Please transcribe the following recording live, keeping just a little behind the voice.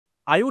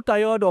Are you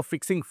tired of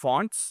fixing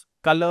fonts,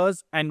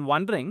 colors, and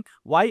wondering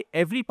why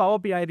every Power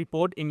BI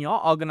report in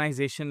your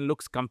organization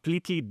looks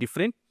completely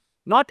different?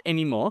 Not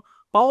anymore.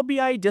 Power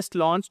BI just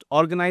launched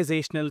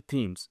organizational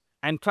themes.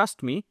 And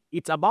trust me,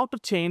 it's about to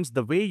change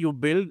the way you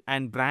build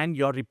and brand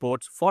your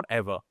reports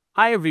forever.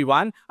 Hi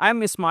everyone,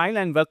 I'm Ismail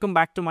and welcome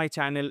back to my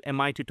channel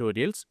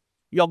MiTutorials,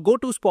 your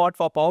go-to spot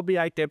for Power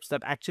BI tips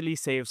that actually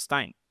saves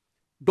time.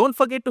 Don't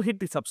forget to hit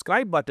the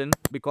subscribe button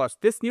because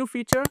this new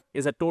feature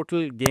is a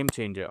total game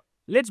changer.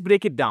 Let's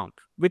break it down.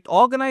 With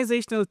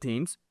organizational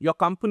themes, your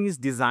company's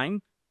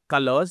design,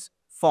 colors,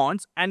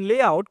 fonts, and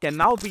layout can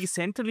now be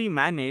centrally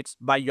managed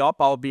by your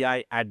Power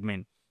BI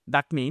admin.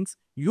 That means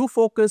you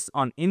focus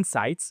on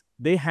insights,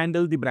 they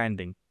handle the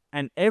branding,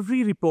 and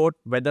every report,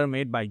 whether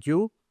made by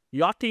you,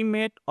 your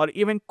teammate, or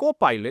even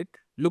CoPilot,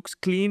 looks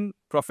clean,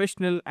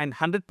 professional, and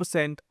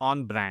 100%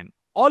 on brand.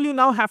 All you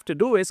now have to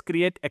do is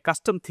create a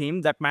custom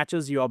theme that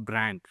matches your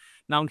brand.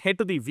 Now head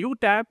to the View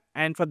tab,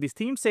 and for the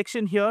theme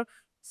section here,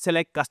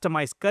 select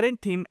Customize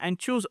Current Theme and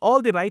choose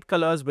all the right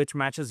colors which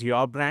matches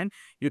your brand.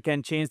 You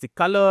can change the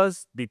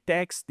colors, the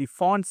text, the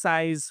font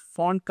size,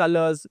 font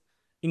colors,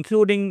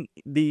 including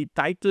the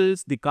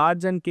titles, the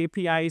cards and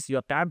KPIs,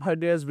 your tab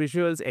headers,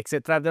 visuals,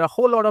 etc. There are a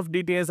whole lot of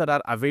details that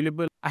are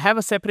available. I have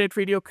a separate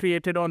video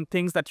created on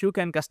things that you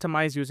can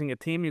customize using a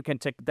theme. You can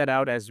check that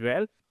out as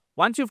well.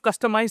 Once you've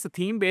customized the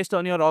theme based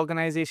on your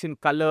organization,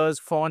 colors,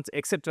 fonts,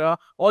 etc.,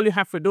 all you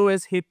have to do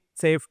is hit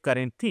Save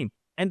Current Theme.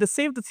 And to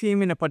save the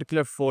theme in a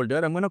particular folder,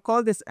 I'm going to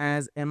call this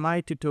as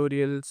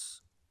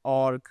MiTutorials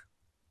org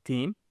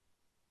theme.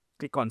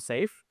 Click on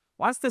Save.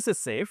 Once this is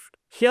saved,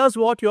 here's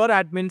what your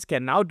admins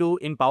can now do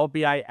in Power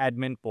BI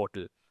Admin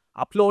Portal.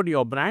 Upload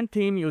your brand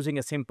theme using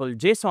a simple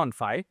JSON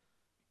file.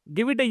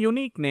 Give it a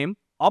unique name,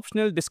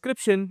 optional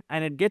description,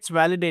 and it gets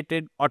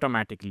validated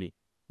automatically.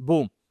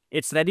 Boom,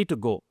 it's ready to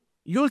go.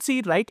 You'll see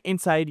it right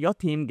inside your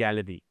theme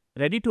gallery,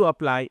 ready to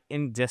apply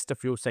in just a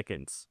few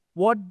seconds.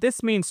 What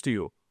this means to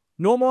you: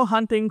 no more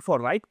hunting for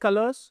right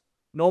colors,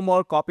 no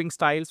more copying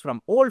styles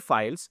from old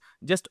files,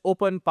 just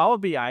open Power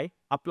BI,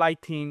 apply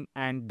theme,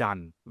 and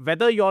done.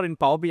 Whether you're in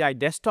Power BI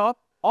desktop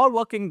or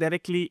working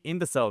directly in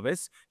the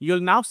service, you'll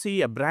now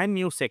see a brand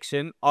new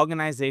section,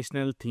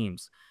 Organizational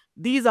Themes.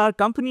 These are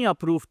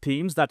company-approved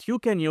themes that you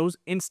can use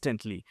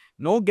instantly.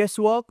 No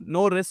guesswork,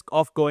 no risk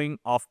of going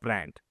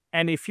off-brand.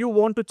 And if you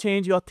want to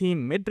change your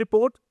theme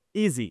mid-report,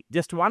 easy.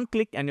 Just one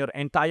click and your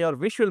entire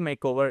visual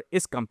makeover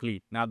is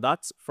complete. Now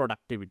that's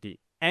productivity.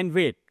 And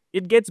wait,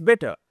 it gets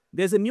better.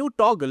 There's a new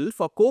toggle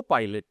for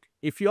CoPilot.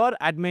 If your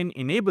admin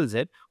enables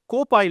it,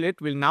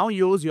 CoPilot will now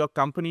use your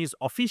company's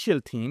official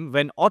theme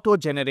when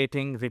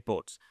auto-generating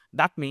reports.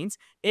 That means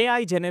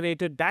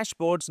AI-generated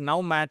dashboards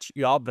now match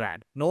your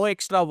brand. No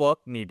extra work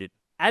needed.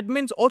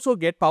 Admins also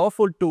get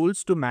powerful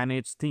tools to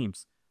manage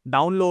themes.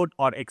 Download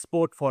or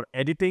export for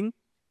editing,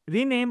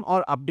 rename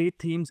or update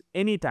themes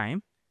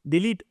anytime,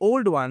 delete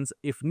old ones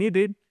if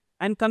needed,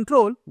 and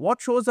control what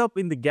shows up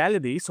in the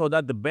gallery so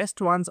that the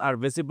best ones are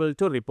visible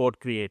to report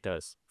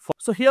creators.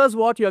 So here's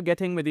what you're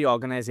getting with the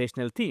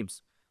organizational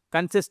themes.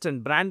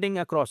 Consistent branding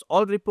across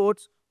all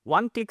reports,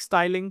 one-click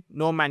styling,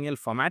 no manual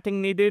formatting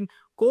needed,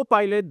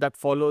 CoPilot that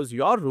follows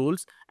your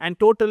rules, and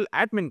total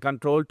admin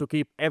control to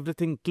keep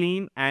everything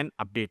clean and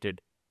updated.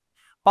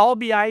 Power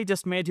BI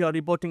just made your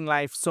reporting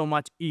life so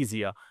much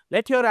easier.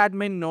 Let your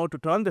admin know to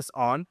turn this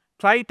on,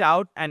 try it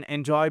out, and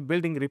enjoy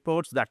building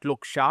reports that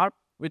look sharp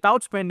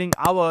without spending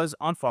hours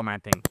on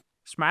formatting.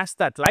 Smash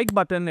that like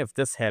button if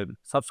this helped.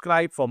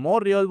 Subscribe for more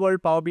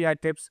real-world Power BI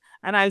tips,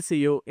 and I'll see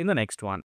you in the next one.